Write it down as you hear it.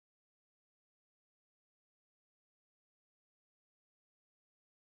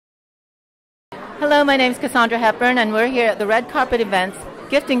Hello, my name is Cassandra Hepburn, and we're here at the Red Carpet Events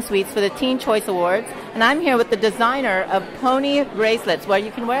Gifting Suites for the Teen Choice Awards. And I'm here with the designer of Pony Bracelets, where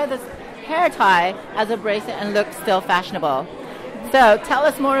you can wear this hair tie as a bracelet and look still fashionable. So tell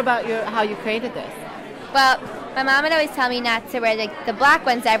us more about how you created this. Well, my mom would always tell me not to wear the black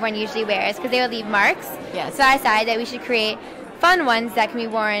ones that everyone usually wears because they will leave marks. Yes. So I decided that we should create fun ones that can be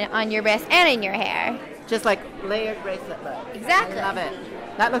worn on your wrist and in your hair. Just like layered bracelet look. Exactly. I love it.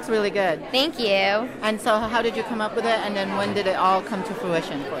 That looks really good. Thank you. And so how did you come up with it, and then when did it all come to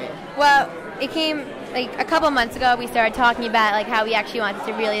fruition for you? Well, it came like a couple months ago. We started talking about like how we actually wanted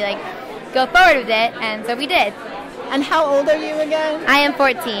to really like go forward with it, and so we did. And how old are you again? I am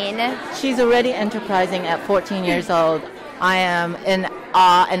 14. She's already enterprising at 14 years old. I am in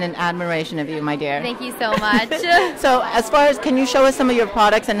awe and in admiration of you, my dear. Thank you so much. So as far as, can you show us some of your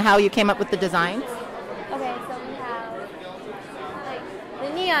products and how you came up with the designs? Okay, so we have like the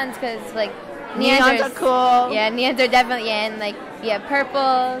neons, because like Neons are cool. Yeah, neons are definitely in. Like we have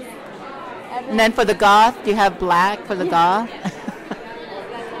purples. And then for the goth, do you have black for the goth?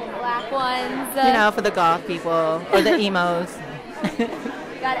 Black ones. You know, for the goth people or the emos.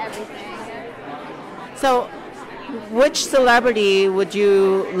 Got everything. So, which celebrity would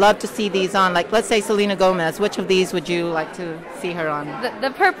you love to see these on? Like, let's say Selena Gomez. Which of these would you like to see her on?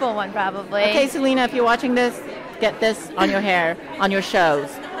 The purple one, probably. Okay, Selena, if you're watching this, get this on your hair, on your shows.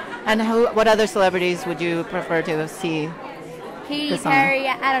 And what other celebrities would you prefer to see? Katy Perry,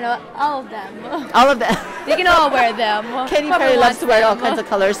 I don't know, all of them. All of them. They can all wear them. Katy Perry loves to wear all kinds of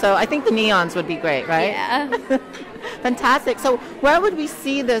colors, so I think the neons would be great, right? Yeah. Fantastic. So where would we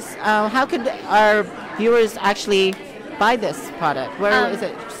see this? How could our viewers actually buy this product? Where is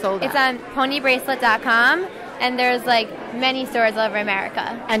it sold at? It's on ponybracelet.com, and there's like many stores all over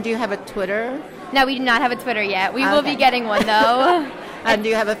America. And do you have a Twitter? No, we do not have a Twitter yet. We will be getting one, though. And do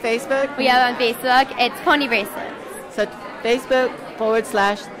you have a Facebook? We have on Facebook. It's Pony Bracelets. So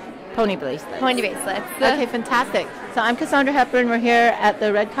Facebook.com/Pony Bracelets. Pony Bracelets. Okay, fantastic. So I'm Cassandra Hepburn. We're here at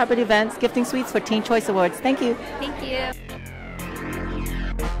the Red Carpet Events Gifting Suites for Teen Choice Awards. Thank you. Thank you.